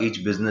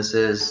each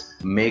businesses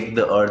make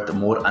the earth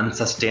more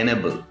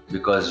unsustainable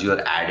because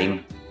you're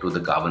adding to the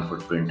carbon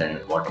footprint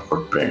and water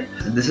footprint.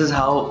 This is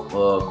how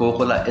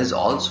Coca-Cola is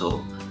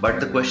also. But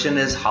the question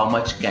is, how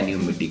much can you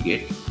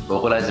mitigate?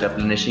 Coca-Cola is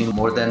replenishing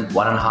more than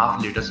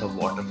 1.5 liters of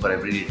water for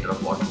every liter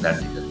of water that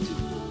they consume.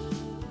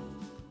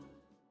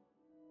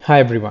 Hi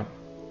everyone,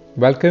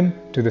 welcome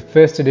to the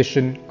first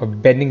edition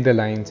of Bending the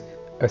Lines,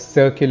 a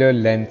circular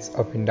lens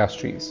of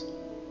industries.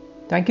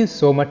 Thank you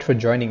so much for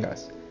joining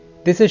us.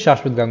 This is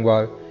Shashwat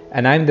Gangwal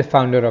and I am the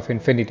founder of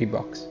Infinity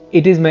Box.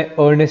 It is my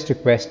earnest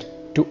request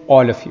to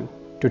all of you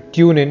to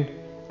tune in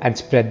and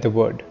spread the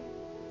word.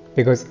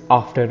 Because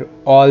after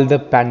all the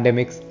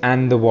pandemics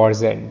and the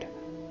wars end,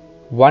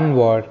 one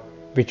war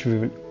which we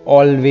will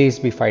always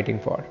be fighting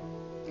for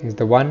is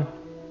the one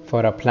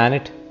for our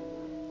planet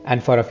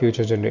and for our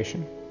future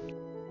generation.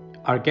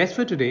 Our guest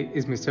for today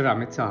is Mr.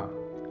 Amit Saha.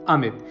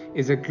 Amit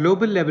is a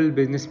global level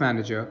business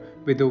manager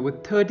with over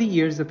 30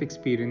 years of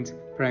experience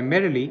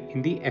primarily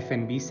in the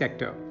F&B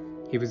sector.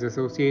 He was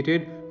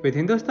associated with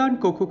Hindustan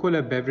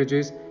Coca-Cola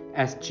Beverages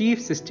as Chief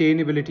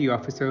Sustainability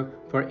Officer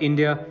for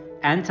India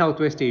and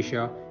Southwest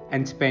Asia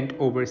and spent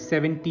over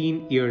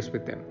 17 years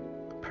with them.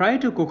 Prior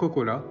to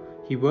Coca-Cola,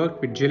 he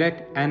worked with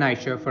Gillette and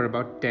Aisha for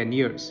about 10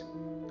 years.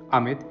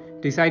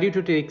 Amit decided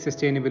to take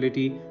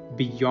sustainability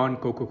beyond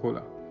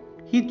Coca-Cola.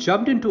 He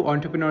jumped into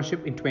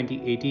entrepreneurship in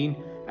 2018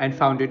 and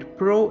founded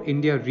Pro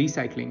India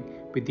Recycling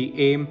with the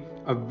aim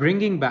of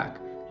bringing back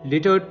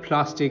littered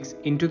plastics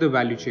into the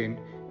value chain,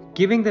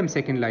 giving them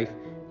second life,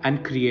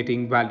 and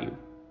creating value.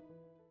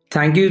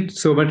 Thank you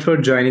so much for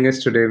joining us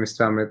today,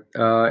 Mr.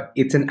 Amit.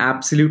 It's an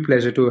absolute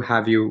pleasure to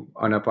have you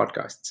on our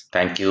podcasts.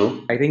 Thank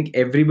you. I think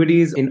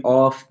everybody is in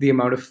awe of the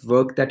amount of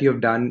work that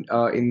you've done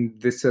in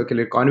this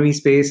circular economy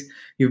space.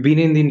 You've been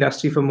in the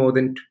industry for more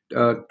than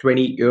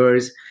 20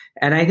 years.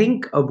 And I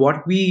think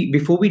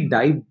before we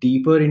dive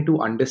deeper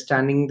into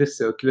understanding the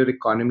circular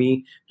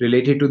economy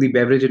related to the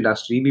beverage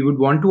industry, we would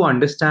want to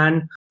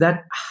understand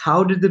that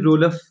how did the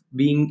role of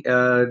being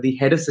the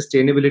head of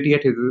sustainability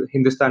at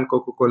Hindustan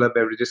Coca-Cola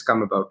Beverages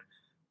come about?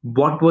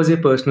 What was your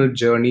personal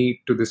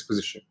journey to this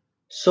position?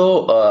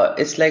 So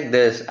it's like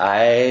this.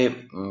 I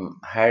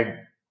had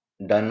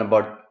done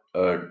about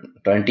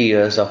 20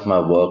 years of my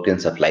work in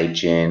supply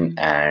chain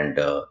and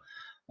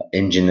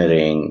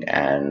engineering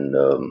and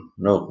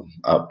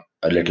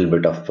a little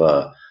bit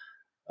of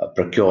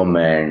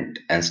procurement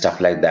and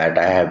stuff like that.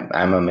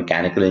 I'm a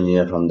mechanical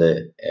engineer from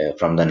the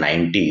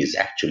 90s,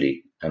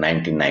 actually,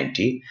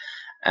 1990,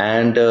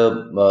 and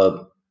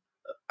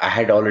I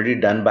had already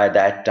done by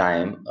that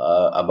time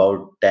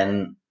about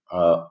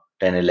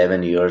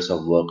 11 years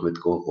of work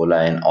with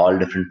Coca-Cola in all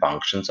different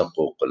functions of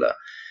Coca-Cola.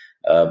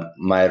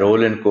 My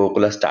role in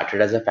Coca-Cola started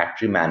as a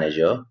factory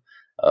manager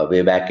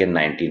way back in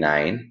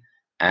 99.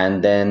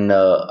 And then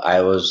I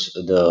was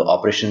the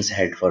operations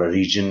head for a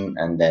region.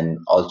 And then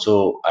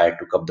also I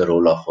took up the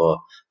role of a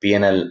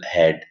P&L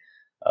head,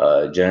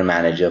 general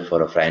manager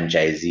for a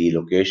franchisee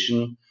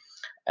location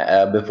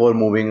before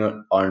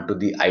moving on to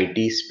the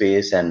IT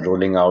space and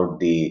rolling out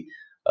the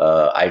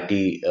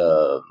IT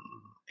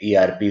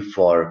ERP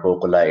for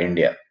Coca-Cola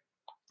India,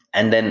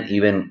 and then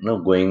even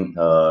going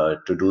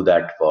to do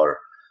that for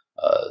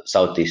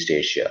Southeast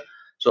Asia.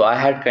 So I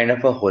had kind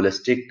of a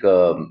holistic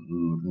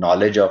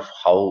knowledge of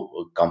how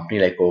a company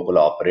like Coca-Cola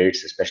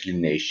operates, especially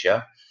in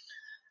Asia.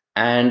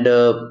 And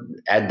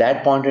at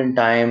that point in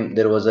time,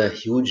 there was a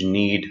huge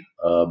need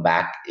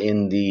back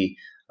in the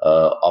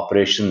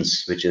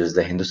operations, which is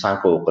the Hindustan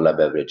Coca-Cola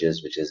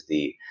Beverages, which is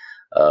the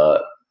uh,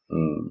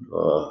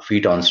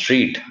 feet on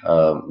street,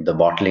 the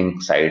bottling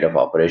side of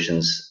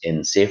operations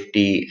in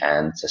safety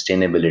and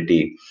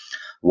sustainability.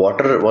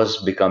 Water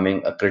was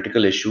becoming a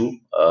critical issue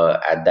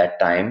at that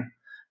time,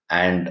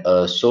 and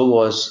so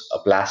was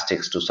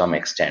plastics to some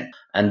extent.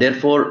 And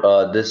therefore,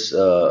 this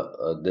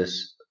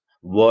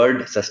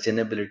word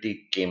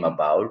sustainability came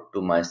about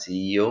to my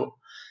CEO,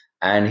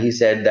 and he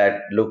said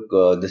that, look,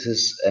 this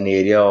is an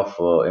area of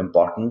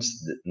importance,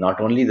 not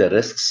only the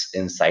risks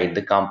inside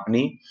the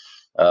company,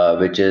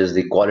 which is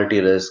the quality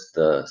risk,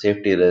 the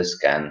safety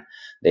risk, and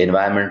the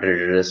environmental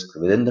risk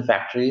within the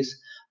factories,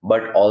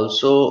 but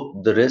also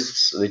the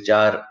risks which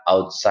are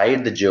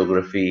outside the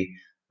geography,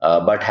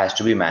 but has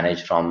to be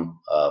managed from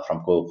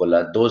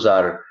Coca-Cola. Those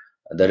are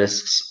the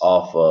risks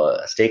of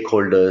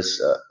stakeholders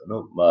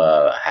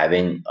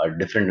having a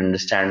different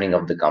understanding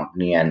of the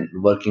company and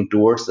working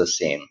towards the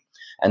same.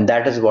 And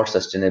that is what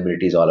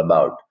sustainability is all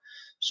about.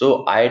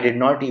 So I did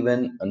not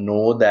even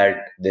know that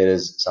there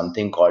is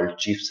something called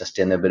Chief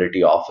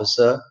Sustainability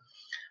Officer,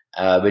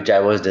 which I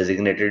was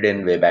designated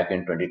in way back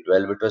in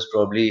 2012. It was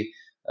probably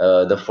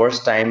the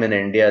first time in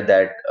India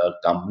that a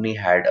company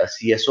had a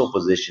CSO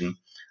position,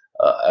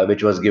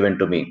 which was given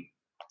to me.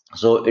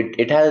 So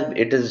it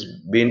has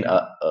been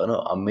a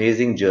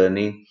amazing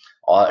journey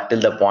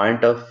till the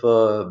point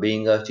of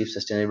being a chief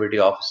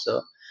sustainability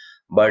officer,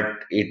 but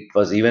it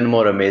was even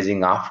more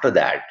amazing after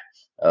that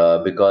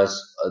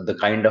because the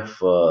kind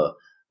of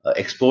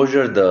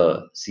exposure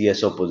the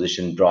CSO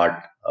position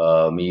brought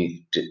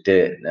me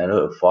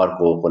for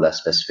Coca-Cola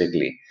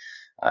specifically.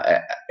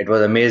 It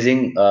was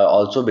amazing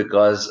also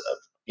because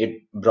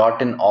it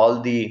brought in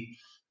all the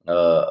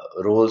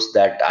roles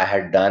that I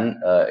had done.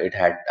 It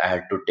had I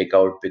had to pick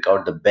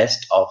out the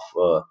best of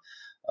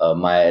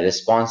my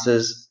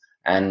responses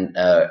and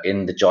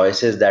in the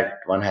choices that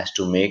one has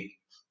to make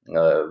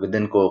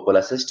within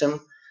Coca-Cola system.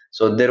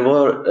 So there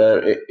were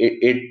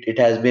it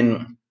has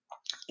been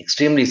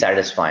extremely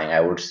satisfying, I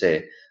would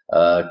say,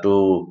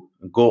 to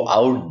go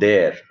out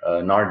there,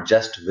 not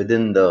just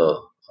within the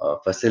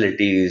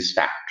facilities,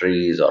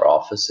 factories, or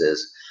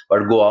offices,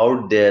 but go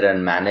out there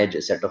and manage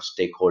a set of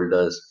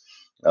stakeholders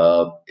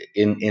uh,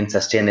 in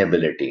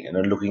sustainability.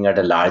 Looking at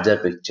a larger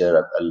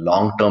picture, a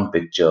long-term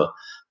picture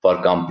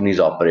for companies'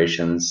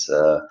 operations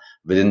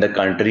within the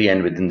country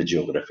and within the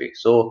geography.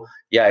 So,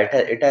 yeah,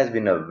 it has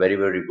been a very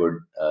very good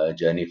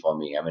journey for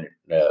me. I mean,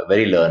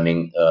 very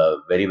learning,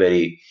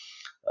 very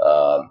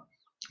uh,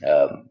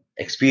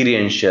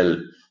 experiential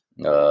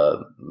uh,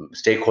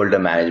 stakeholder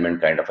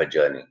management kind of a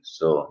journey.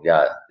 So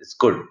yeah, it's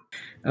good.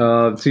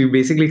 So you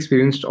basically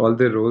experienced all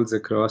the roles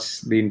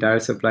across the entire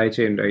supply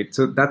chain, right?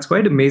 So that's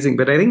quite amazing.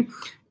 But I think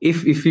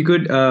if you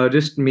could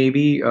just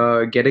maybe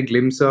get a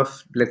glimpse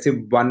of, let's say,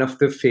 one of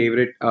the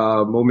favorite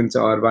moments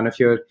or one of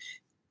your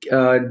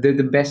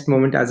the best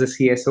moment as a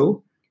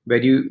CSO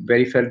where you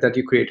felt that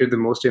you created the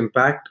most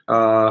impact,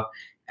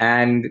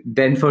 and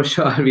then for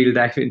sure we'll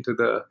dive into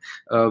the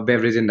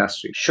beverage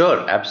industry.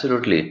 Sure,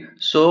 absolutely.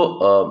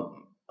 So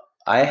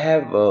I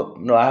have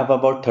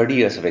about 30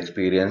 years of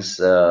experience,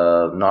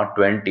 not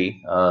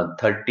 20,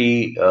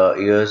 30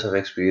 years of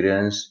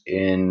experience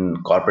in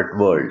corporate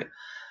world.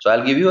 So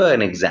I'll give you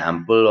an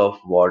example of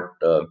what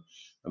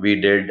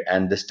we did,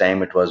 and this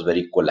time it was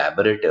very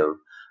collaborative.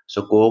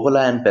 So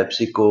Coca-Cola and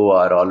PepsiCo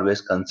are always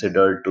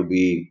considered to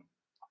be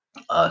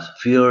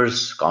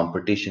fierce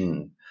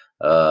competition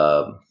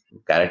uh,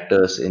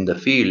 characters in the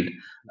field,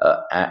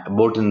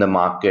 both in the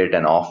market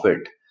and off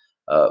it.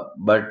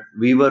 But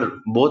we were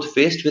both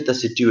faced with a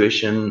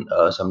situation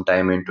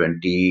sometime in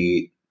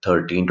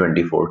 2013,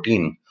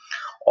 2014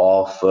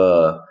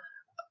 of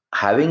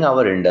having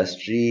our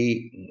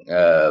industry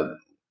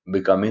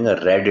becoming a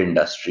red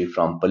industry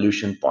from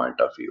pollution point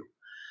of view.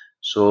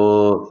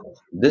 So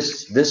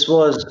this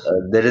was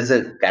there is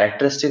a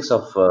characteristics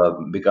of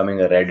becoming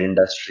a red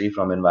industry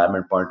from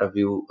environment point of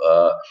view,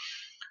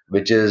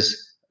 which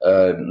is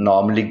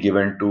normally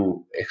given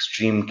to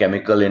extreme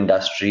chemical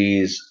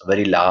industries,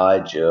 very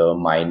large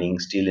mining,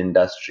 steel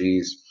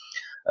industries,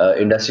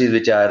 industries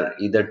which are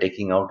either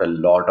taking out a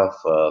lot of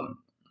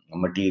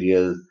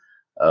material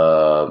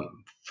uh,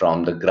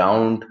 from the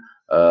ground,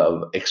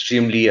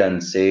 extremely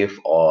unsafe,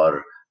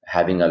 or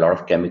having a lot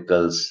of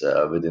chemicals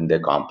within their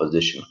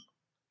composition.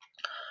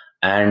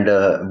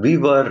 And we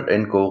were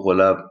in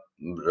Coca-Cola,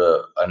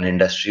 an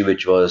industry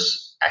which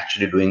was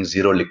actually doing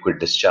zero liquid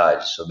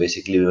discharge. So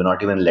basically, we were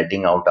not even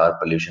letting out our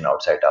pollution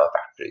outside our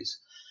factories.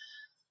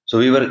 So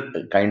we were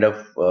kind of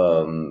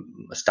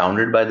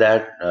astounded by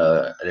that,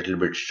 a little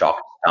bit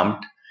shocked,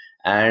 stumped,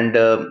 and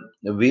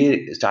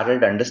we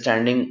started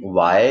understanding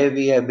why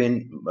we have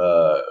been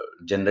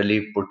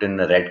generally put in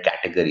a red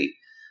category.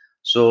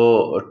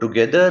 So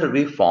together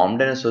we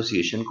formed an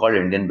association called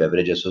Indian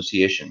Beverage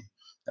Association,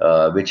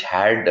 which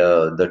had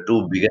the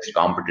two biggest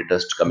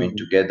competitors coming Mhm.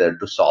 together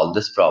to solve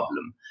this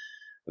problem.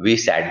 We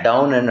sat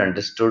down and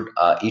understood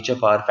each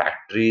of our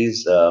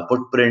factories'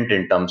 footprint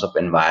in terms of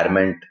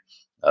environment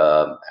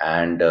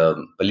and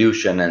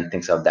pollution and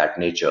things of that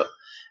nature.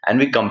 And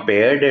we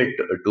compared it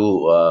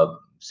to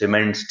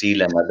cement,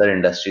 steel, and other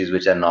industries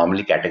which are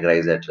normally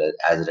categorized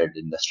as red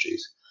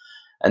industries.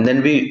 And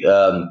then we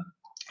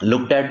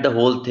looked at the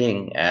whole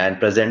thing and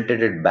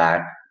presented it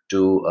back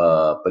to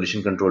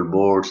pollution control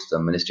boards, the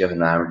Ministry of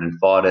Environment and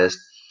Forest.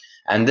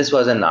 And this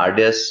was an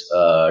arduous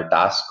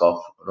task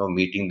of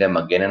meeting them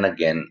again and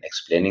again,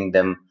 explaining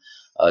them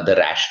the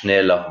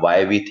rationale of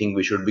why we think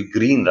we should be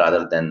green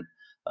rather than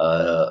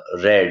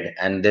red,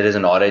 and there is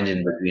an orange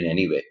in between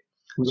anyway.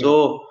 Yeah.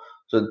 So,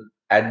 so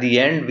at the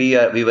end, we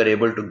were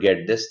able to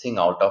get this thing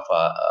out of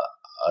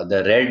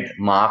the red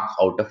mark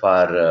out of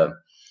our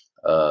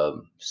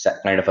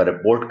kind of a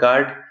report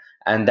card.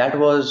 And that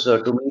was,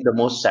 to me, the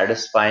most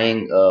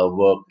satisfying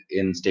work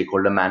in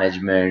stakeholder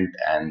management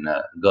and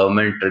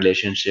government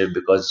relationship,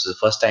 because it's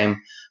the first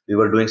time we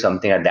were doing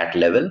something at that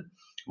level,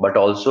 but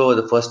also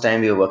the first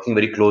time we were working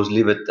very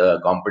closely with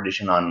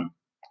competition on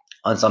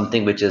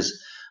something which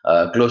is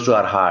close to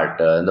our heart,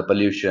 the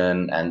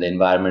pollution and the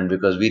environment,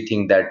 because we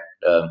think that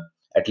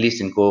at least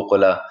in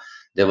Coca-Cola,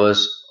 there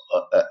was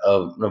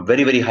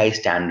very, very high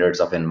standards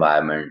of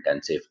environment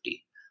and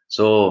safety.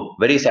 So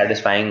very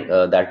satisfying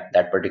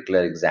that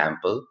particular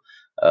example,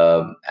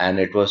 and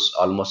it was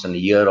almost a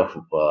year of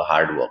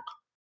hard work.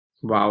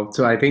 Wow.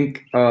 So I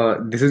think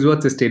this is what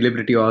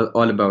sustainability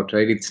all about,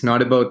 right? It's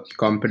not about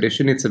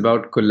competition, it's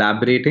about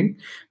collaborating,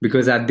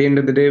 because at the end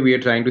of the day, we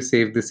are trying to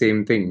save the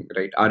same thing,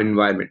 right? Our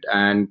environment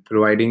and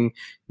providing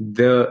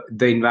the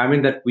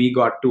environment that we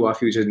got to our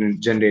future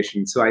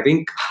generation. So I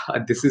think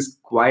this is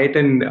quite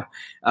one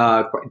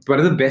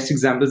of the best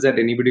examples that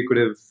anybody could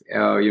have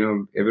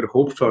ever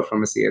hoped for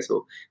from a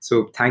CSO.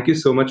 So thank you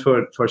so much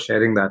for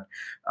sharing that.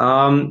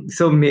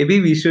 So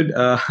maybe we should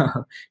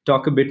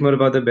talk a bit more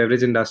about the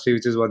beverage industry,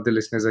 which is what the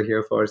listeners are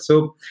here for.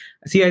 So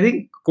see, I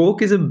think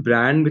Coke is a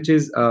brand which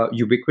is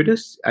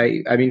ubiquitous.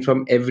 I mean,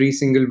 from every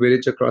single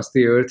village across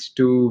the earth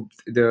to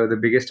the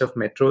biggest of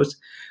metros.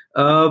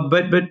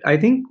 But I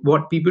think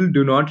what people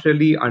do not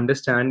really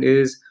understand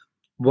is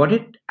what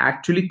it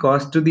actually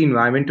costs to the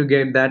environment to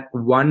get that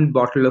one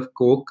bottle of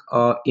Coke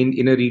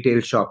in a retail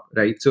shop,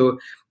 right? So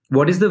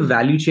what is the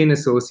value chain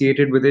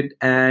associated with it,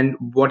 and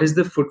what is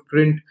the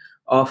footprint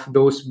of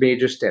those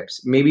major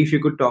steps? Maybe if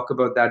you could talk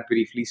about that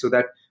briefly, so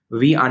that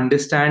we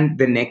understand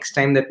the next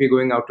time that we're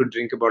going out to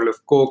drink a bottle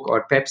of Coke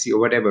or Pepsi or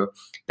whatever,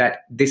 that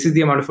this is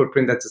the amount of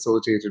footprint that's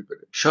associated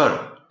with it.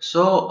 Sure.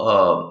 So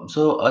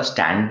a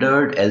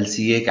standard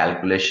LCA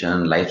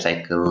calculation, life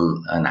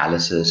cycle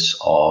analysis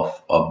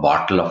of a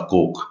bottle of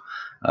Coke,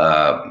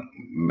 uh,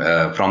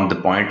 from the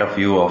point of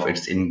view of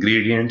its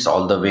ingredients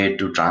all the way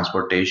to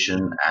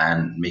transportation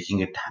and making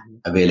it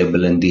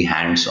available in the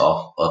hands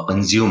of a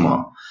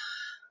consumer,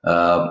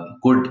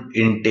 could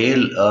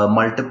entail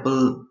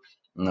multiple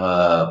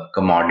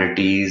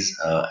commodities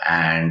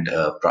and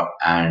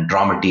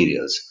raw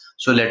materials.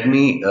 So let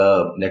me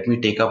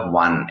take up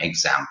one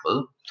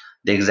example.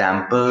 The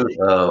example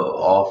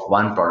of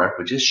one product,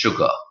 which is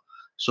sugar.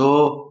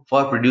 So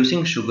for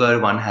producing sugar,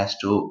 one has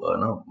to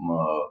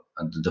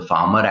the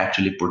farmer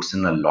actually puts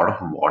in a lot of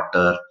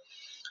water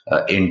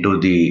into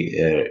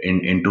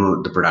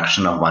the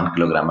production of 1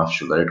 kilogram of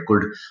sugar.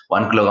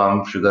 1 kilogram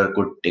of sugar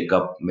could take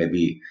up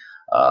maybe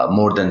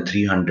more than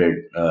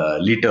 300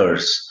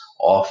 liters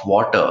of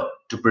water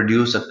to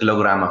produce a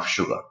kilogram of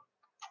sugar.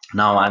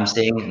 Now I'm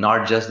saying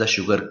not just the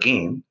sugar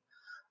cane,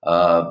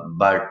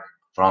 but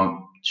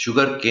from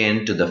sugar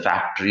cane to the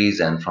factories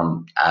and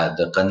from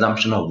the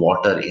consumption of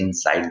water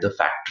inside the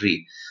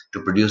factory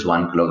to produce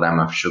 1 kilogram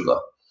of sugar.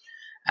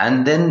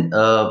 And then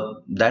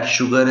that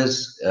sugar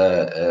is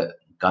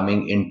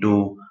coming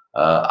into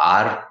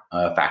our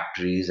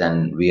factories,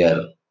 and we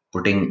are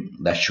putting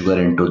that sugar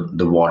into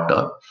the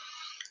water.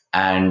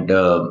 And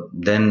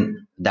then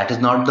that is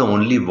not the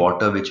only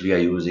water which we are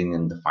using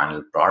in the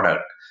final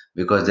product,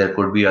 because there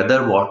could be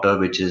other water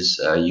which is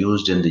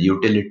used in the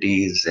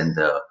utilities and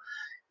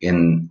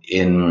in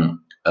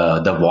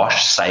the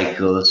wash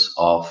cycles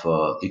of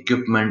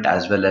equipment,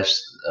 as well as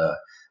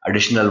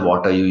additional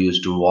water you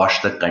use to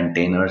wash the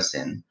containers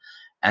in.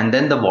 And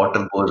then the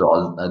water goes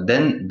all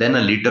then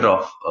a liter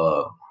of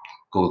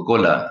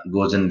Coca-Cola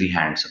goes in the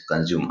hands of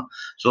consumer.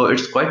 So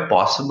it's quite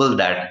possible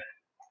that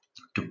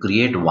to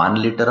create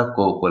 1 liter of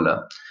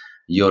Coca-Cola,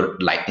 you're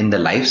like in the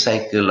life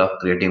cycle of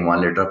creating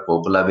 1 liter of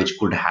Coca-Cola, which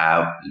could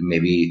have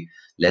maybe,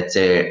 let's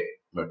say,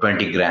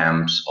 20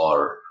 grams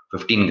or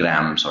 15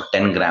 grams or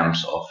 10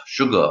 grams of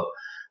sugar.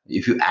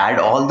 If you add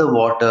all the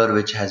water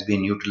which has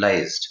been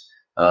utilized,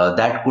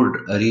 that could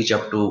reach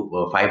up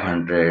to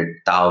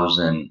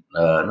 500,000,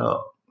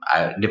 no,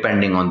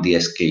 depending on the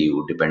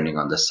SKU, depending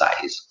on the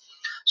size.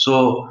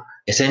 So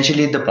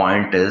essentially, the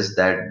point is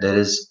that there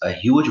is a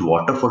huge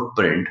water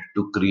footprint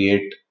to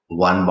create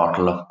one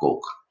bottle of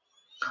Coke.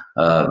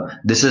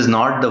 This is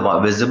not the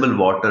visible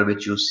water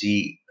which you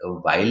see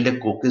while the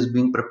Coke is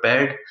being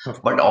prepared,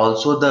 but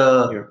also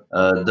the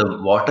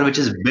water which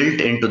is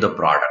built into the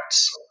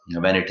products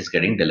when it is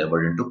getting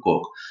delivered into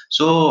Coke.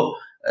 So,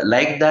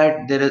 like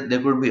that, there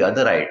could be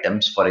other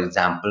items, for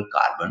example,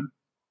 carbon,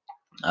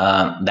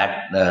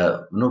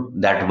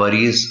 that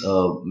worries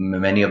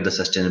many of the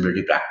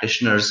sustainability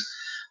practitioners.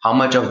 How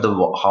much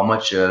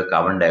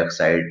carbon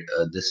dioxide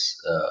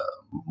this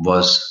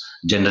was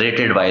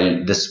generated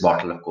while this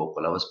bottle of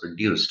Coca-Cola was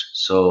produced.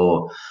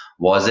 So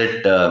was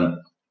it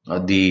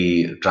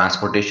the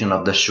transportation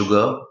of the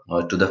sugar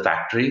to the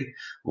factory?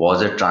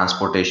 Was it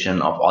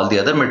transportation of all the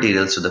other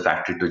materials to the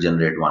factory to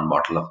generate one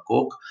bottle of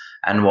Coke?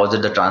 And was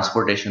it the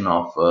transportation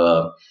of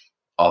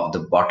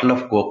the bottle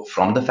of Coke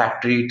from the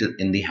factory to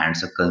in the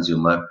hands of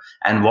consumer?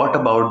 And what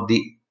about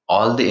the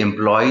all the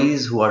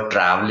employees who are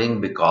traveling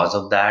because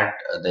of that,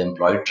 the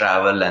employee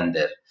travel and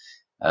their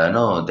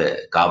no the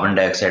carbon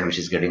dioxide which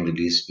is getting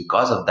released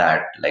because of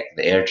that, like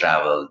the air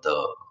travel,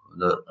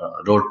 the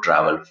road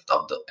travel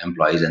of the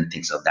employees and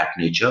things of that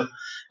nature,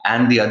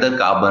 and the other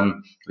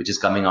carbon which is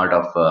coming out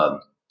of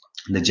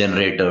the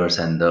generators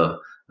and the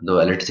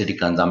electricity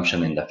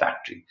consumption in the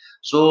factory.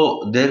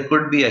 So there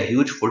could be a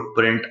huge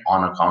footprint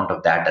on account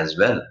of that as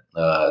well,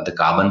 the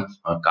carbon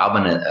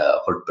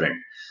footprint.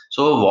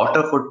 So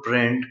water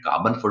footprint,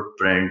 carbon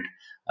footprint,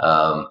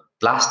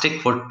 plastic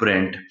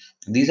footprint.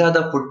 These are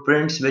the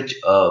footprints which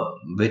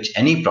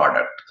any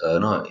product.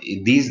 No,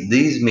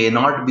 these may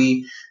not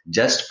be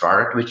just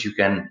product which you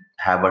can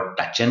have a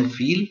touch and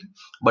feel,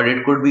 but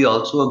it could be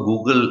also a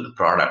Google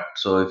product.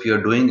 So if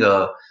you're doing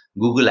a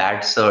Google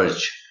ad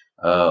search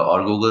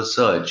or Google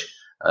search,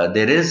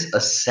 there is a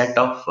set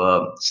of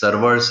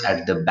servers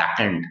at the back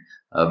end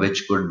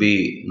which could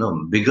be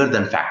bigger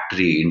than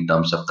factory in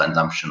terms of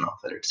consumption of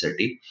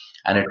electricity,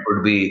 and it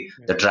could be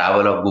the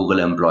travel of Google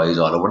employees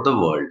all over the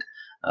world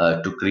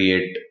to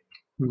create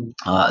Hmm.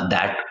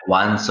 that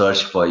one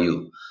search for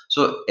you.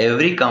 So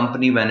every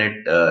company, when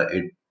it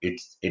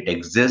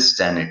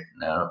exists and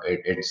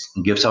it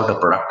gives out a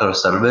product or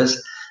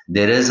service,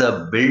 there is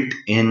a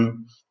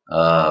built-in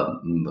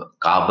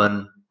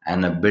carbon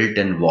and a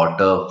built-in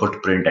water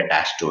footprint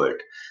attached to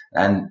it,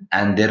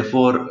 and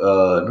therefore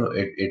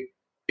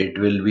it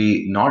will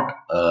be not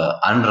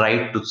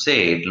unright to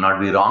say, it will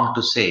not be wrong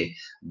to say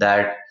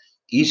that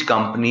each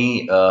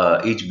company,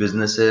 each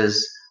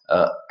businesses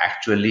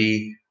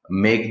actually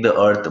make the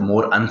earth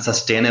more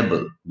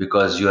unsustainable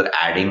because you're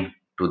adding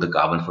to the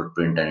carbon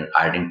footprint and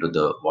adding to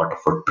the water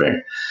footprint.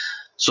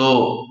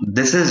 So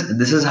this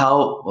is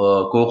how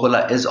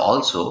Coca-Cola is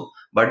also.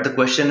 But the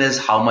question is,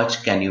 how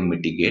much can you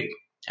mitigate,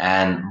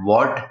 and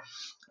what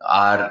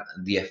are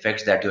the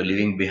effects that you're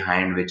leaving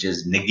behind, which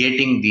is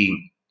negating the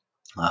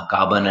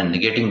carbon and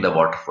negating the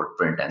water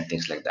footprint and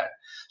things like that.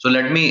 So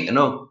let me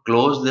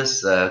close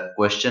this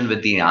question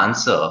with the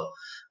answer,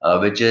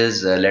 which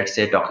is, let's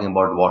say, talking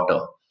about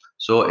water.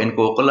 So in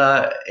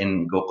Coca-Cola,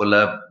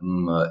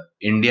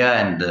 India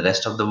and the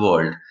rest of the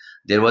world,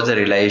 there was a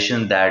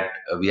realization that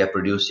we are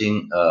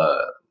producing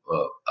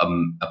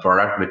a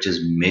product which is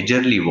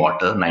majorly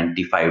water.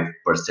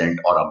 95%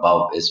 or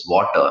above is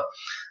water.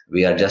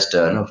 We are just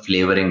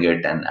flavoring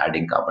it and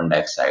adding carbon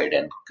dioxide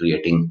and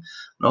creating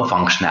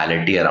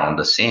functionality around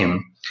the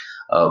same.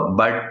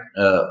 But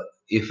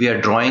if we are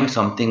drawing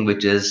something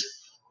which is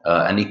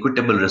an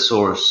equitable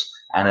resource,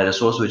 and a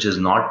resource which is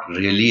not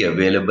really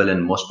available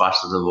in most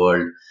parts of the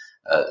world,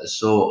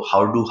 so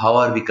how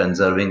are we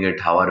conserving it?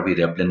 How are we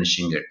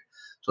replenishing it?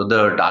 So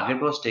the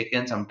target was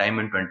taken sometime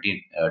in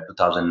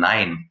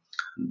 2009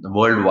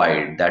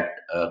 worldwide, that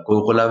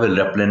Coca-Cola will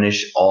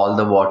replenish all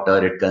the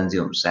water it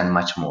consumes and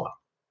much more.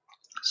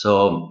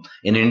 So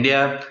in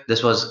India,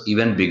 this was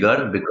even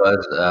bigger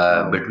because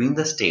Wow. between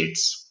the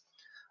states,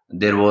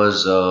 there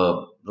was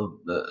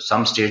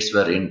some states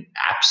were in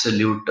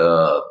absolute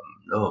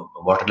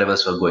water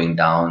levels were going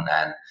down,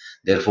 and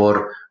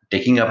therefore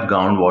taking up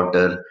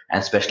groundwater,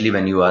 and especially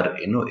when you are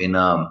in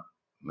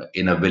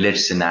a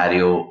village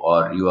scenario,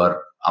 or you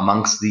are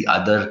amongst the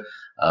other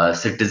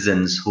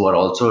citizens who are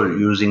also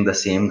using the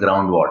same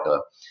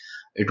groundwater,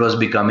 it was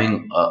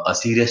becoming a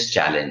serious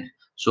challenge.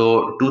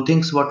 So two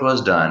things what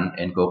was done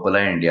in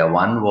Coca-Cola India.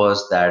 One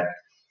was that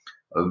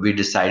we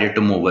decided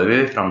to move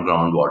away from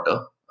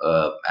groundwater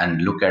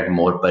and look at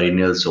more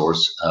perennial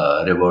source,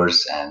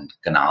 rivers and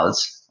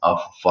canals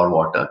for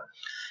water.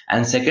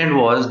 And second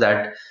was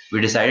that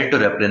we decided to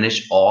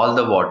replenish all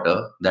the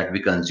water that we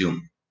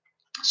consume.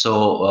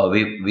 So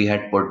we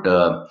had put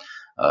a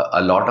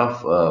lot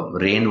of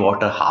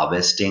rainwater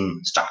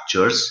harvesting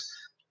structures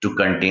to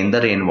contain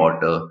the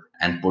rainwater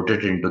and put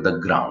it into the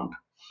ground.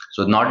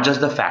 So not just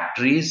the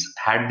factories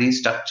had these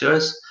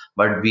structures,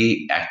 but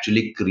we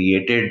actually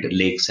created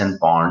lakes and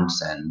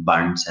ponds and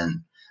bunds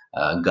and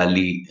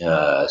gully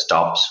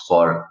stops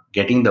for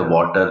getting the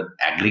water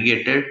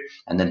aggregated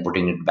and then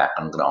putting it back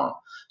on ground.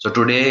 So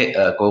today,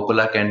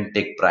 Coca-Cola can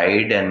take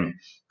pride, and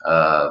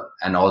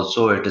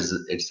also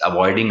it's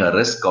avoiding a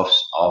risk of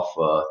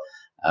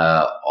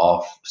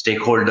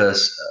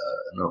stakeholders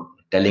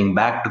telling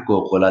back to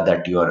Coca-Cola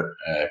that you are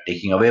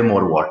taking away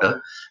more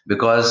water,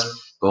 because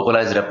Coca-Cola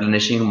is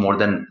replenishing more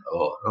than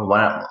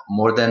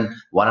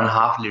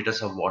 1.5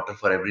 liters of water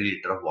for every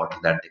liter of water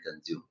that they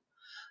consume.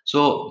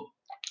 So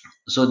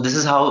this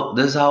is how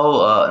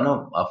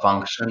a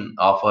function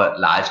of a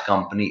large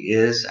company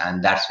is,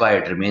 and that's why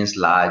it remains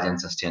large and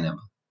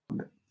sustainable.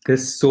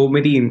 There's so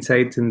many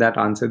insights in that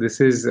answer.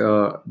 This is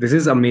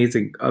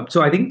amazing.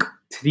 So I think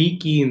three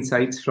key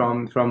insights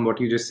from what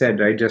you just said,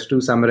 right? Just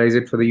to summarize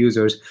it for the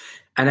users,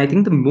 and I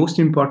think the most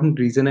important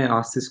reason I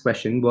asked this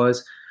question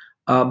was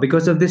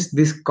because of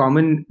this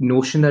common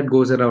notion that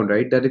goes around,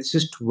 right? That it's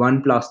just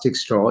one plastic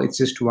straw, it's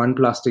just one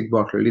plastic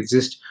bottle, it's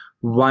just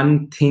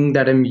one thing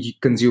that I'm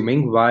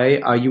consuming. Why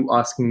are you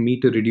asking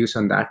me to reduce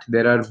on that?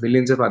 There are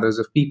millions of others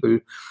of people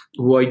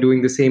who are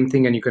doing the same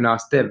thing, and you can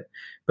ask them.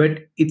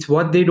 But it's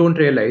what they don't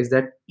realize,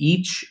 that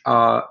each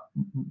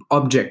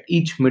object,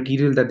 each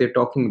material that they're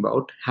talking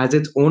about has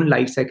its own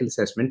life cycle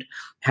assessment,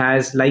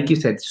 has, like you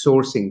said,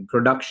 sourcing,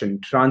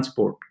 production,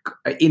 transport,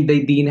 in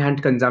the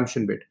in-hand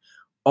consumption bit.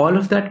 All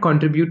of that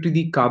contribute to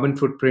the carbon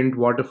footprint,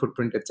 water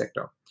footprint,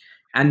 etc.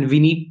 And we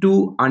need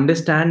to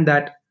understand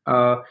that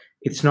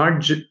it's not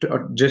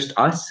just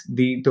us.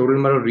 The total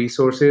amount of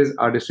resources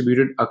are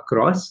distributed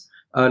across,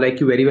 like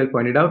you very well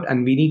pointed out,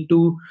 and we need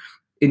to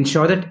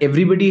ensure that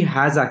everybody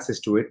has access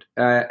to it.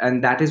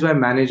 And that is why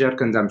manage our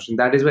consumption.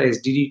 That is why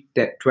SDG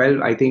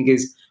 12, I think,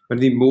 is one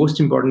of the most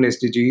important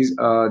SDGs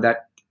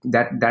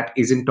that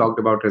isn't talked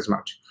about as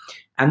much.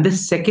 And the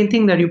second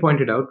thing that you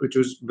pointed out, which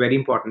was very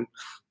important,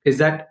 is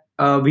that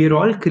we are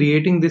all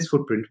creating this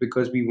footprint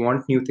because we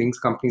want new things.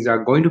 Companies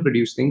are going to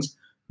produce things.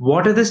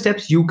 What are the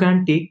steps you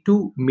can take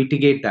to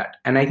mitigate that?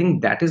 And I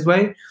think that is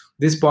why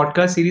this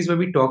podcast series, where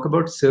we talk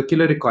about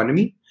circular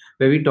economy,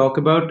 where we talk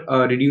about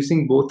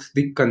reducing both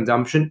the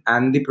consumption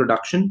and the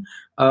production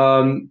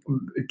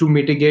to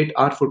mitigate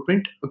our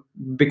footprint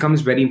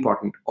becomes very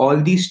important. All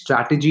these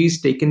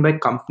strategies taken by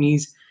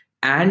companies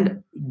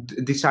and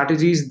the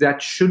strategies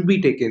that should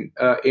be taken,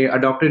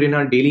 adopted in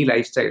our daily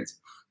lifestyles,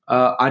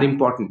 are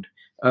important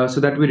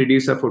so that we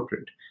reduce our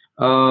footprint.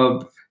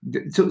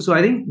 So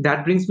I think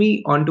that brings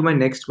me on to my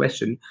next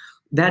question.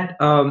 That,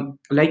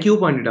 like you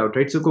pointed out,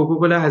 right? So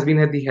Coca-Cola has been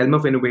at the helm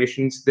of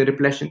innovations. They're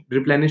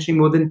replenishing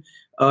more than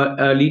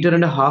a liter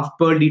and a half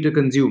per liter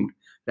consumed,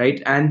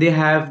 right? And they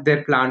have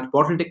their plant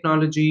bottle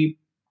technology.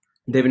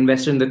 They've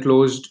invested in the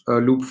closed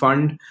loop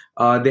fund.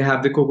 They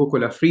have the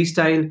Coca-Cola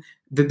Freestyle.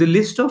 The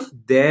list of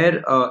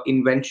their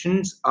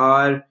inventions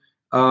are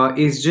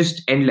is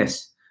just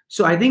endless.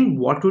 So I think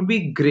what would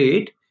be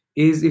great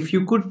is if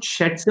you could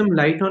shed some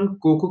light on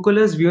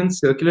Coca-Cola's view on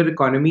circular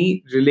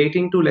economy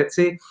relating to, let's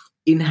say,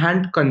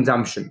 in-hand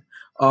consumption.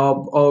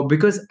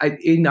 Because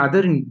in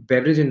other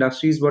beverage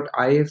industries, what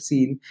I have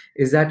seen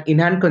is that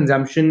in-hand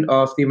consumption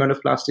of the amount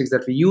of plastics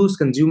that we use,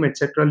 consume,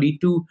 etc.,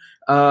 lead to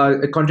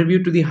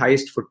contribute to the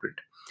highest footprint.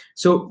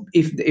 So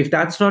if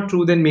that's not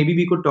true, then maybe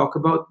we could talk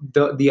about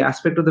the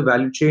aspect of the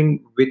value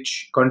chain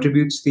which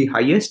contributes the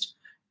highest,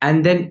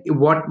 and then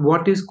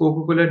what is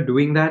Coca-Cola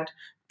doing that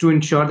to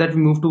ensure that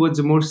we move towards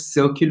a more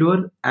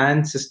circular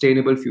and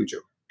sustainable future.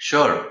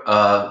 Sure.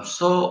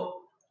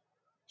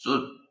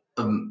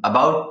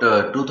 About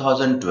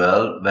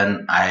 2012,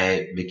 when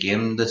I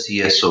became the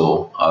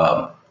CSO,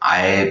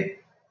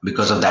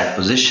 because of that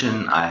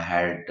position, I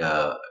had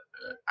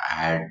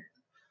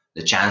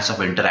the chance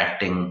of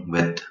interacting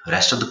with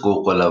rest of the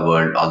Coca-Cola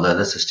world, all the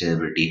other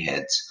sustainability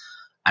heads,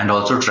 and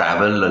also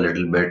travel a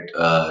little bit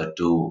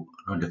to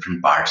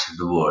different parts of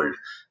the world,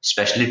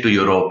 especially to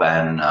Europe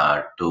and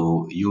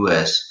to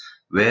US,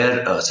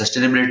 where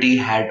sustainability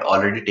had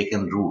already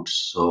taken roots.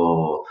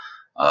 So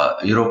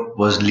Europe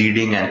was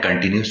leading and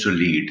continues to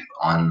lead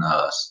on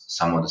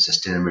some of the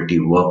sustainability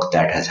work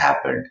that has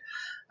happened.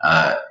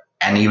 Uh,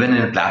 and even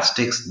in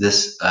plastics,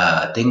 this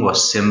thing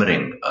was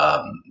simmering.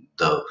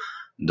 The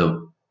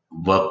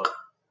work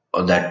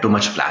that too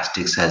much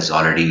plastics has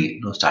already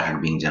started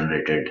being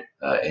generated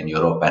in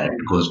Europe, and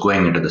it goes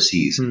going into the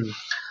seas.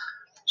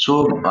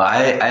 So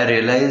I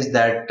realized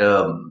that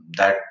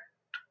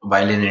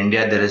while in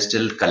India there is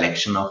still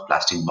collection of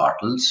plastic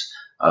bottles,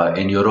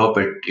 in Europe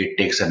it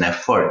takes an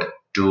effort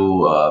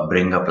to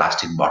bring a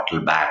plastic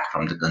bottle back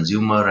from the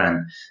consumer,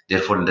 and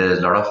therefore there is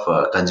a lot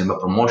of consumer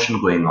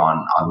promotion going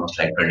on, almost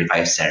like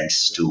 25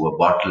 cents to a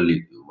bottle.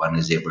 One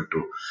is able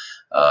to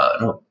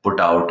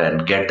put out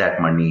and get that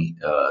money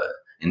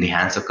in the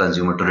hands of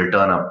consumer to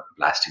return a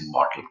plastic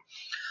bottle.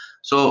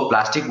 So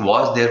plastic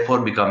was therefore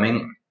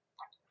becoming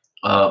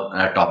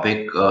a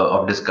topic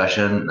of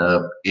discussion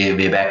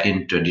way back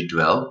in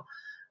 2012.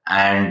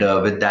 And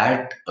with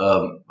that,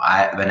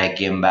 when I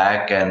came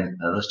back and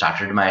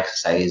started my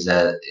exercise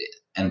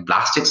in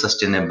plastic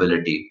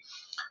sustainability,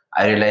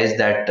 I realized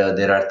that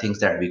there are things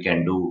that we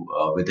can do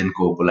within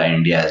Coca-Cola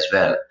India as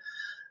well.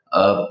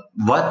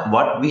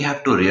 What we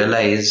have to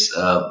realize,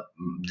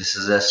 this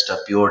is just a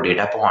pure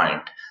data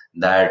point,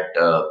 that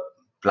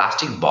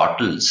plastic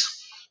bottles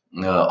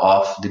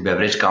of the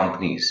beverage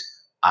companies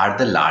are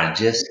the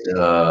largest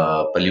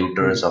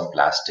polluters of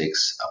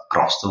plastics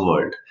across the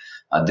world.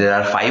 There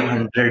are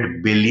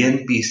 500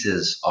 billion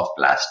pieces of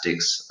plastic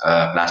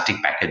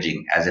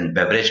packaging, as in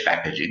beverage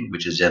packaging,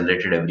 which is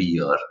generated every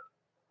year,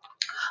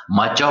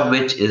 much of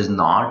which is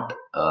not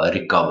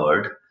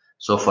recovered.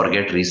 So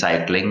forget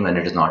recycling when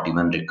it is not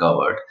even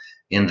recovered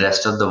in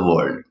rest of the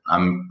world,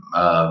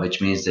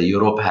 which means that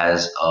Europe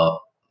has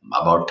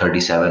about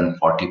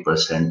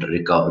 37-40%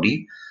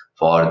 recovery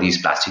for these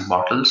plastic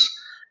bottles,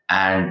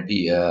 and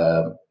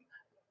uh,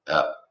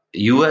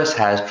 US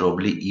has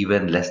probably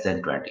even less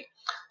than 20.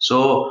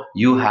 So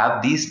you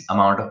have these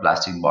amount of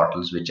plastic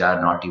bottles which are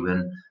not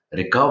even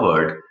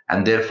recovered,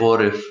 and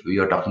therefore if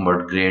you're talking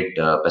about Great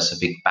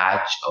Pacific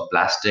Patch of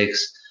plastics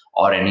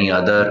or any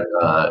other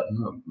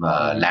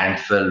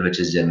landfill which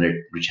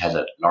has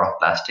a lot of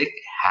plastic,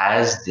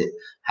 has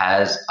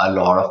a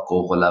lot of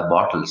Coca-Cola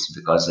bottles,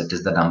 because it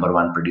is the number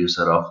one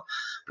producer of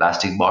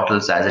plastic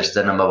bottles, as it's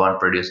the number one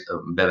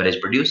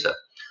beverage producer.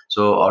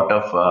 So out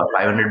of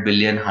 500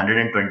 billion,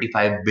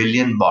 125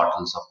 billion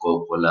bottles of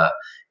Coca-Cola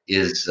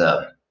is,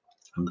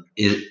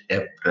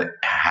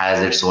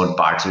 has its own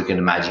parts. So you can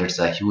imagine it's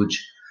a huge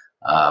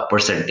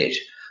percentage.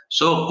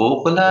 So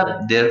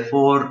Coca-Cola,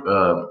 therefore,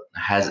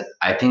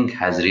 I think,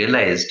 has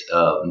realized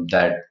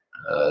that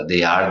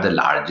they are the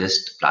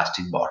largest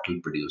plastic bottle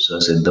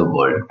producers in the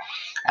world,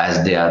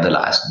 as they are the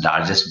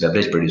largest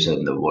beverage producer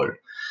in the world.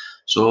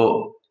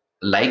 So,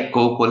 like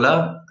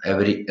Coca-Cola,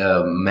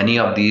 many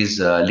of these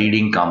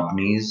leading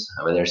companies,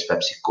 whether it's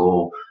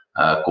PepsiCo,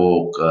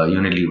 Coke,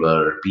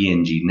 Unilever,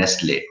 P&G,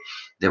 Nestle,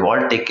 they've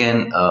all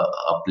taken a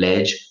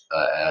pledge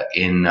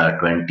in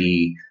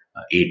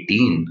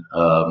 2018,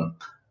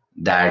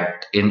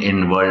 that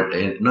in world,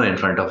 in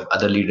front of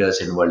other leaders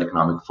in World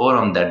Economic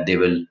Forum, that they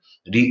will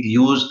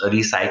use a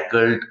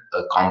recycled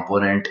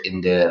component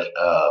in their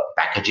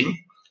packaging,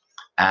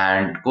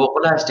 And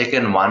Coca-Cola has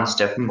taken one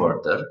step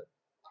further,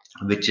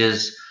 which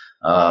is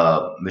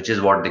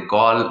what they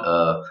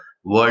call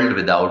world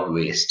without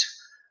waste.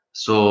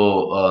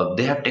 So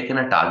they have taken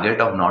a target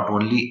of not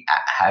only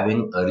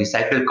having a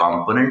recycled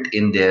component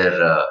in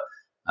their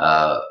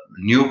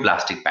new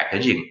plastic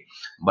packaging,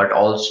 but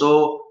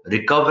also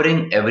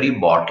recovering every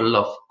bottle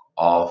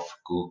of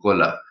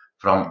Coca-Cola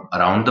from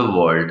around the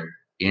world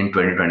in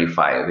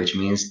 2025, which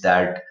means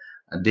that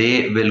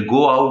they will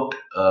go out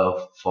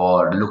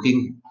for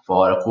looking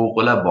for a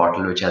Coca-Cola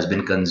bottle which has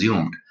been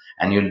consumed,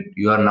 and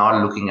you are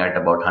now looking at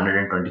about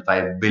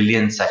 125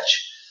 billion such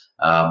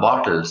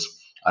bottles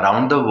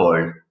around the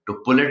world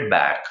to pull it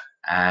back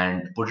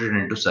and put it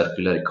into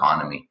circular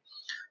economy.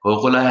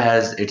 Coca-Cola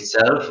has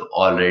itself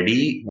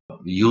already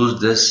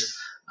used this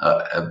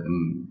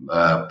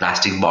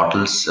plastic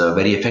bottles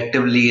very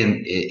effectively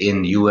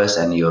in US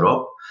and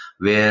Europe,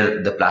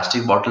 where the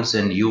plastic bottles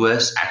in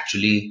US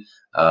actually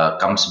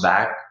comes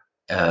back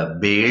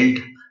baled,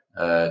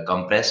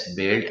 compressed,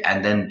 baled,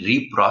 and then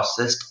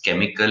reprocessed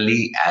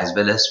chemically as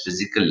well as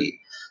physically.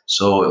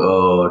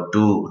 So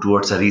to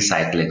towards a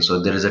recycling. So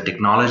there is a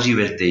technology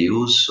which they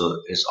use.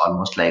 So it's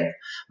almost like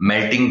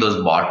melting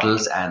those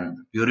bottles and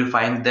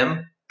purifying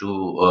them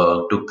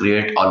to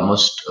create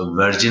almost a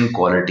virgin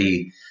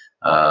quality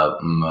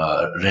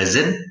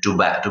resin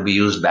to be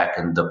used back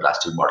in the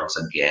plastic bottles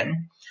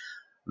again.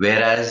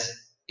 Whereas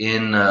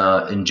in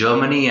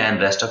Germany and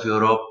rest of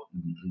Europe,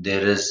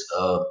 there is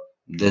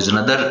there's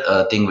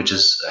another thing which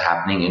is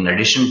happening in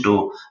addition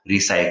to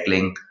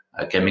recycling,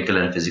 chemical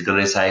and physical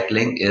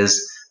recycling,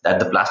 is that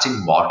the plastic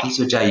bottles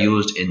which are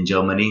used in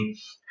Germany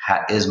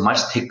is much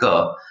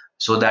thicker,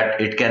 so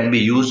that it can be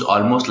used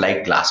almost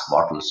like glass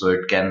bottles. So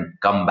it can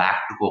come back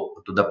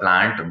to the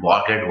plant,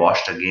 get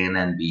washed again,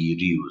 and be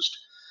reused.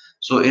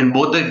 So in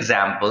both the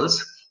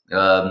examples,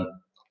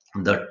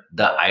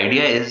 the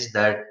idea is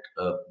that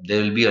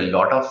there will be a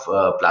lot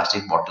of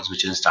plastic bottles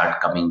which will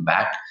start coming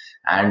back.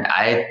 And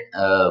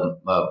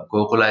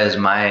Coca-Cola is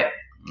my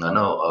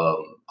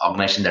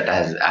organization that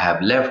I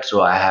have left,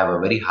 so I have a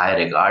very high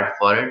regard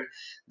for it.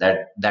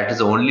 That is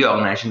the only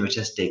organization which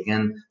has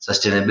taken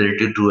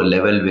sustainability to a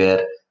level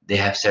where they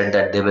have said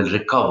that they will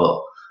recover,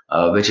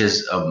 which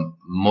is a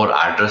more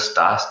arduous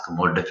task,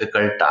 more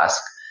difficult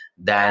task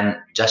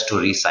than just to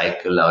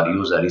recycle or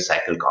use a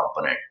recycled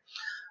component.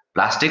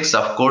 Plastics,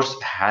 of course,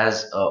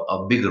 has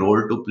a big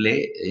role to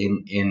play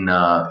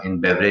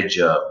in beverage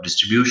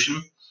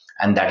distribution,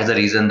 and that is the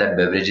reason that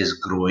beverage is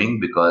growing,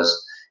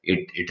 because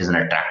it is an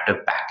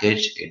attractive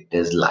package. It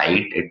is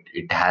light.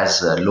 It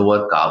has a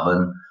lower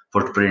carbon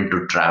footprint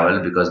to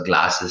travel, because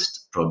glass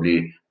is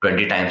probably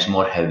 20 times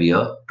more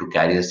heavier to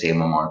carry the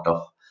same amount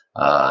of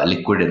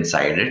liquid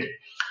inside it.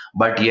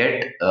 But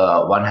yet,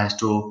 one has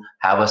to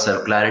have a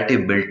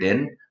circularity built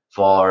in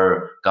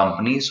for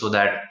companies, so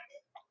that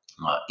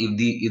if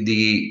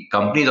the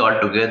companies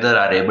altogether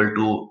are able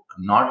to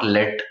not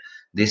let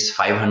this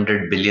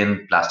 500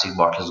 billion plastic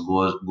bottles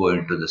go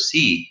into the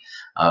sea,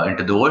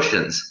 into the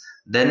oceans,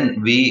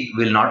 then we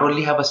will not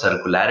only have a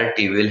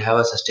circularity, we'll have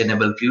a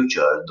sustainable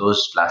future.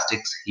 Those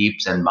plastics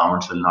heaps and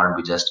mounds will not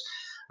be just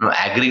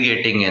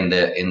aggregating in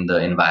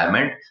the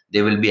environment.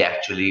 They will be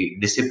actually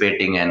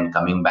dissipating and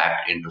coming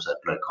back into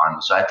circular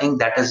economy. So I think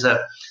that is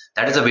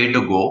a way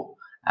to go,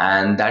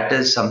 and that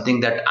is something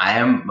that I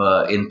am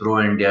in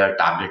Pro India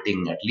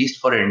targeting, at least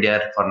for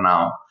India for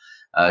now,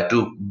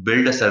 to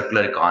build a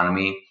circular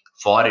economy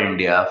for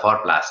India for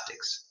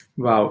plastics.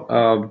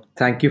 Wow,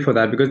 thank you for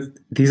that, because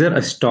these are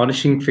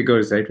astonishing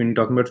figures, right? When you're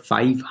talking about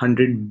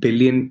 500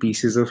 billion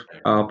pieces of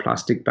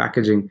plastic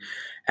packaging,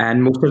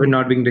 and most of it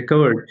not being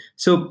recovered.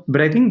 So,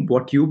 but I think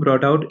what you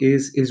brought out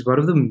is one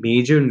of the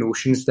major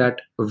notions that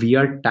we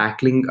are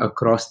tackling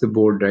across the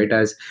board, right?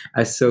 As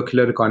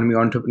circular economy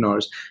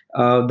entrepreneurs,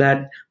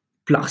 that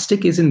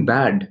plastic isn't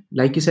bad.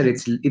 Like you said,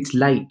 it's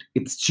light,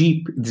 it's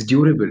cheap, it's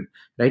durable,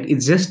 right?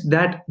 It's just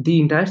that the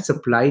entire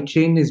supply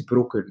chain is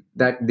broken,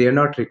 that they're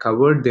not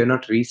recovered, they're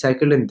not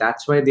recycled, and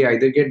that's why they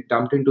either get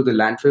dumped into the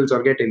landfills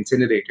or get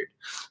incinerated.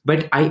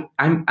 But I'm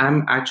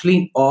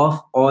actually off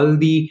all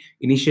the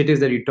initiatives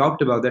that you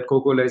talked about that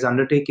Coca-Cola is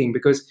undertaking,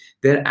 because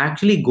they're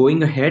actually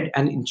going ahead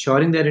and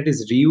ensuring that it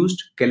is reused,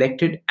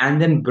 collected,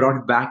 and then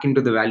brought back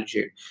into the value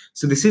chain.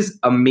 So this is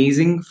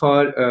amazing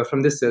for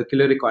from the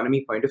circular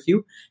economy point of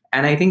view,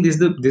 and I think this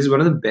is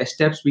one of the best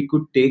steps we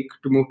could take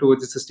to move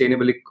towards a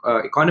sustainable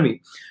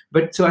economy.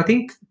 But so I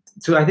think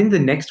the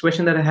next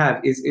question that I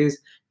have is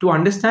to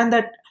understand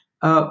that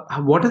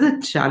what are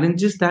the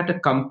challenges that a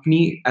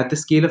company at the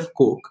scale of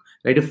Coke,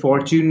 right, a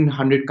Fortune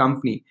 100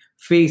 company,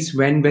 face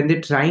when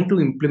they're trying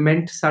to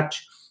implement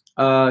such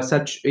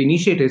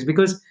initiatives?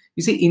 Because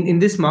you see, in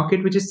this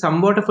market, which is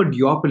somewhat of a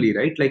duopoly,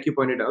 right, like you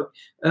pointed out,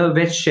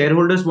 where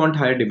shareholders want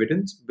higher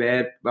dividends,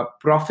 where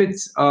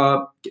profits,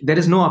 there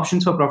is no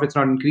options for profits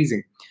not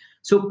increasing.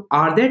 So,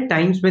 are there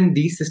times when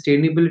these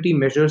sustainability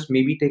measures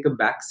maybe take a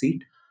back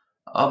seat?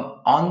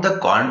 On the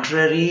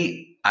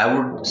contrary, I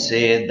would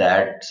say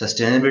that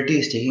sustainability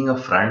is taking a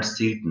front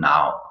seat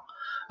now.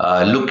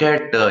 Look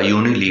at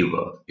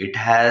Unilever. It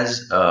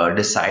has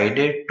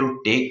decided to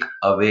take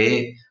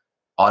away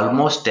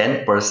almost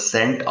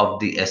 10% of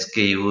the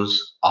SKUs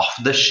off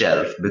the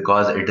shelf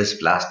because it is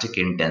plastic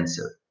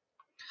intensive.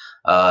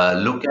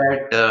 Look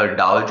at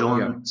Dow Yeah.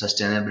 Jones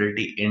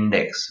Sustainability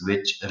Index,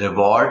 which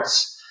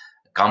rewards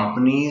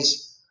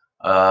companies,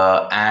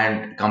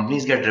 and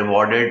companies get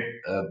rewarded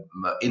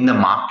in the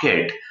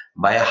market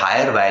by a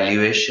higher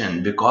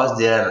valuation because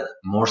they are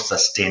more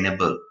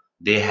sustainable.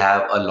 They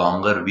have a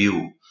longer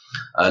view.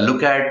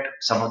 Look at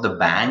some of the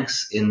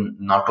banks in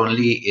not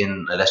only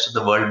in the rest of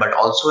the world but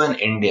also in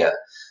India,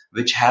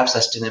 which have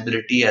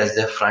sustainability as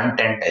their front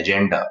end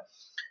agenda,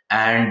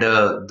 and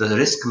the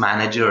risk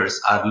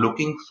managers are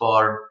looking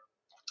for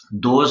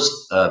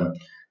those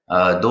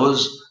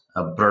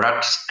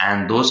products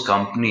and those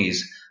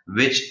companies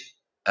which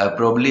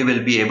probably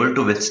will be able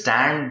to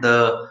withstand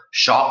the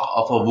shock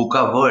of a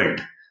VUCA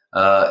world.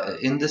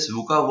 In this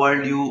VUCA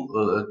world,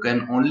 you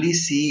can only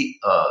see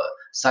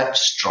such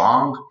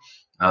strong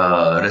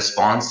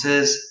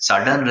responses,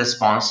 sudden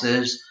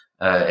responses,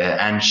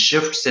 and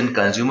shifts in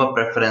consumer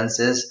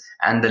preferences,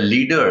 and the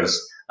leaders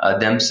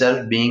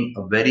themselves being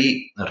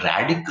very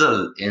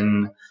radical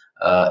in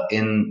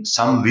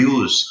some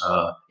views,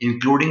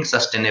 including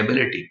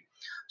sustainability.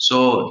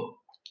 So,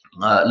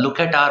 look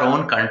at our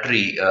own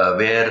country,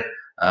 where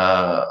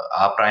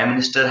our prime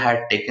minister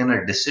had taken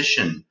a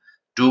decision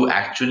to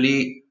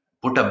actually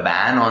put a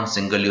ban on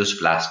single-use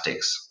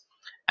plastics,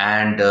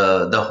 and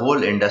the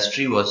whole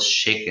industry was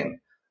shaken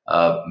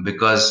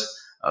because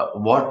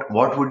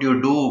what would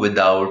you do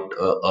without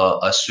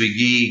a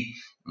Swiggy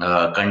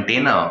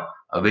container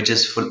which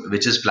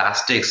is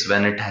plastics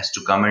when it has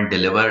to come and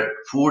deliver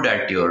food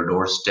at your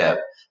doorstep,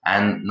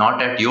 and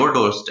not at your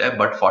doorstep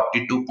but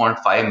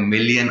 42.5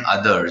 million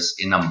others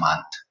in a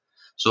month.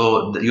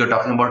 So you're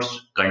talking about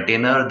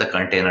container, the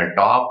container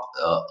top,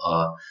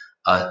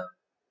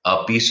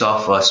 a piece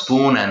of a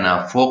spoon and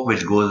a fork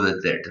which goes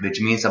with it,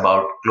 which means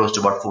about close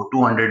to about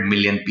 200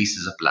 million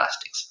pieces of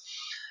plastics.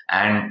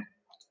 And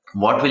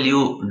what will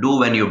you do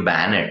when you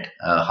ban it?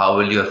 How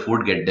will your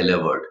food get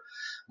delivered?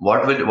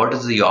 What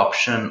is the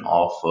option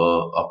of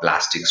a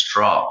plastic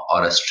straw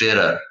or a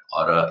stirrer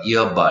or a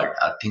earbud,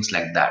 things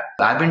like that?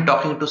 I've been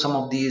talking to some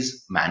of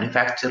these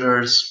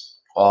manufacturers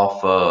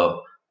of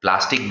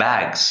plastic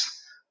bags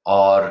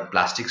or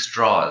plastic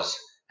straws,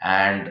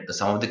 and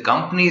some of the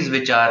companies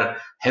which are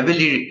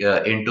heavily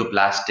into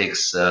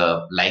plastics,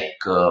 like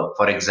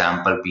for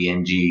example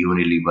P&G,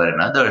 Unilever,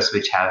 and others,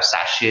 which have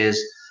sachets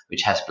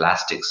which has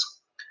plastics.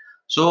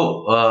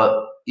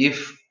 So,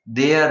 if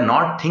they are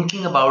not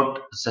thinking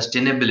about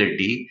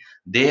sustainability,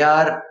 they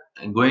are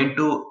going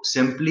to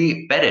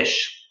simply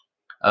perish.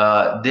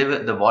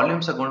 The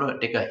volumes are going to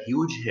take a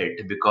huge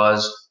hit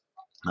because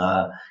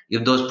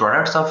if those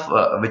products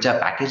of which are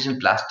packaged in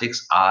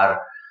plastics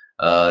are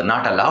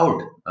not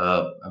allowed,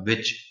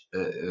 which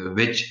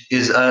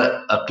is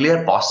a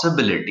clear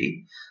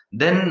possibility,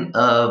 then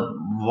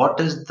what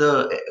is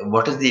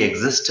the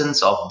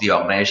existence of the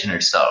organization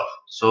itself?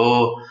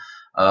 So.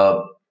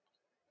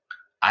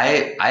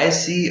 I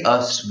see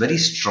a very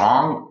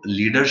strong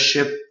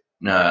leadership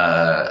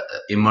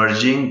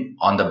emerging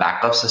on the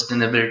back of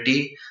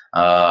sustainability.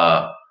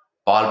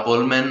 Paul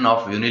Pullman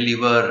of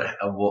Unilever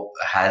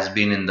has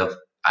been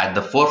at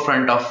the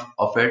forefront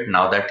of it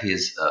now that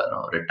he's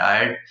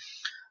retired.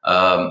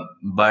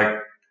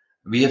 But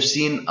we have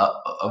seen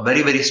a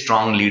very very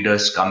strong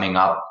leaders coming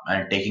up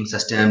and taking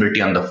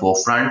sustainability on the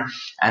forefront,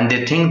 and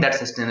they think that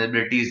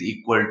sustainability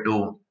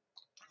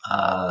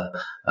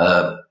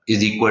uh,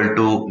 is equal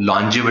to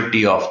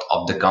longevity of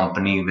the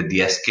company with the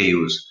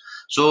SKUs.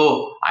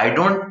 So I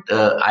don't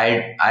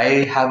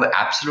I have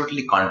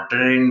absolutely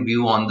contrarian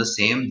view on the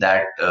same,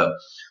 that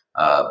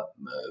uh,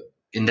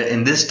 in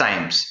these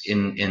times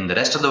in the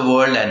rest of the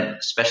world and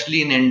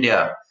especially in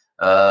India,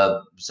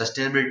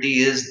 sustainability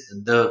is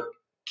the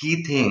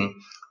key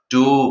thing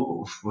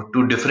to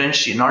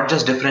differentiate, not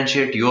just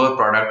differentiate your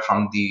product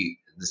from the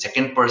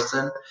second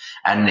person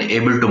and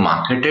able to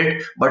market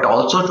it, but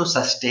also to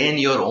sustain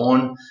your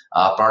own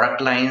product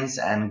lines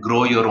and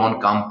grow your own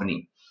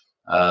company.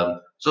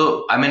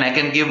 So, I mean, I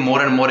can give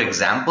more and more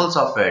examples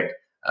of it,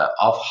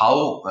 of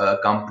how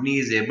company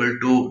is able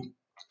to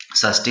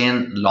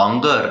sustain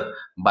longer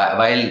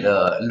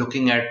while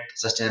looking at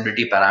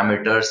sustainability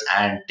parameters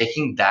and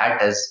taking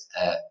that as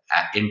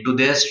into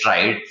their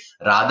stride,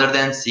 rather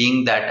than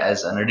seeing that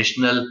as an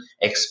additional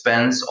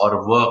expense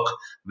or work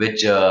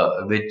which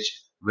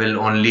will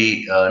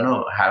only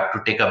have to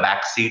take a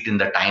back seat in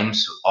the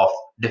times of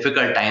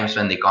difficult times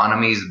when the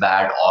economy is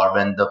bad, or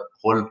when the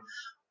whole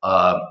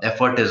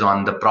effort is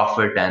on the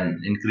profit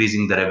and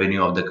increasing the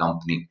revenue of the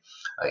company,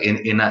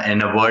 in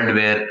a world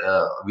where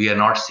we are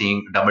not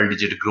seeing double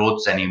digit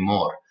growths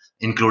anymore,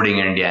 including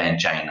India and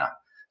China.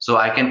 So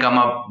I can come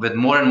up with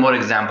more and more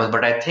examples,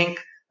 but I think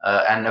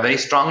and I very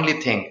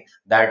strongly think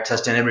that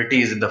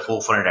sustainability is at the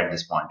forefront at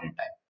this point in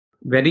time.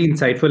 Very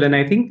insightful, and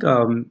I think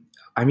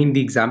I mean,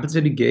 the examples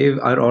that you gave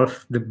are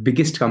of the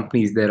biggest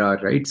companies there are,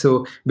 right?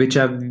 So, which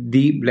have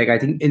the, like, I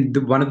think in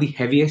the one of the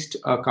heaviest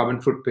carbon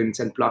footprints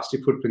and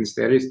plastic footprints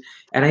there is.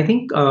 And I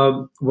think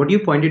what you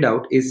pointed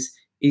out is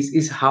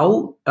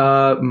how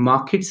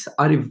markets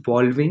are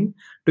evolving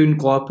to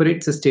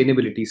incorporate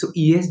sustainability. So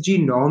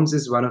ESG norms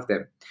is one of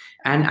them.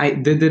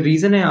 And the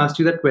reason I asked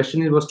you that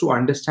question was to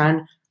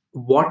understand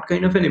what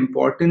kind of an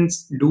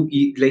importance do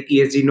like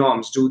ESG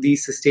norms, do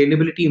these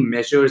sustainability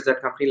measures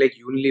that company like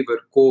Unilever,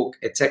 Coke,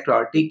 etc.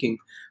 are taking,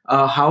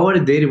 how are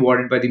they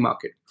rewarded by the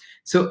market?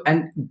 So,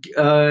 and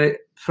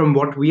from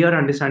what we are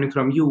understanding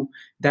from you,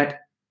 that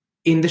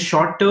in the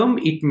short term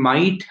it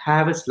might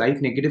have a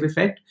slight negative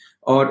effect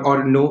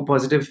or no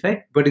positive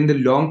effect, but in the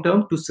long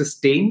term, to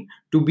sustain,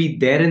 to be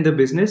there in the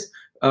business,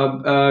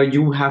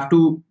 you have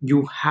to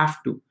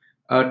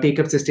take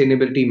up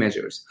sustainability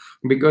measures,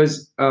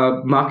 because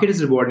market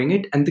is rewarding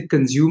it, and the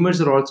consumers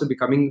are also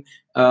becoming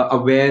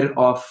aware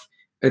of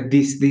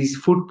these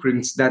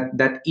footprints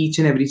that each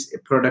and every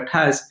product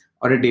has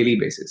on a daily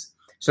basis.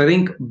 So I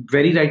think,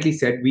 very rightly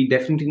said, we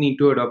definitely need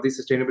to adopt these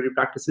sustainability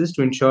practices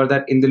to ensure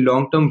that in the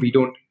long term we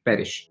don't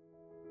perish.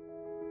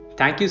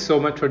 Thank you so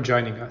much for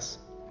joining us.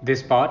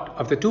 This part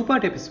of the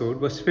two-part episode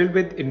was filled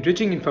with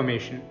enriching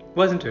information,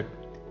 wasn't it?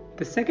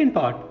 The second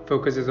part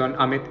focuses on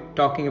Amit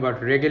talking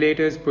about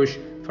regulators' push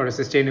for a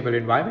sustainable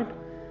environment,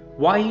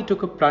 why he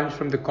took a plunge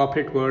from the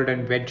corporate world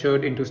and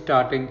ventured into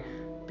starting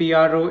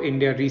PRO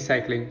India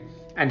Recycling,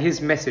 and his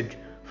message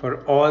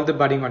for all the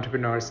budding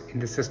entrepreneurs in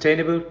the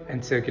sustainable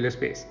and circular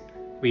space.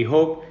 We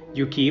hope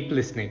you keep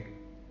listening.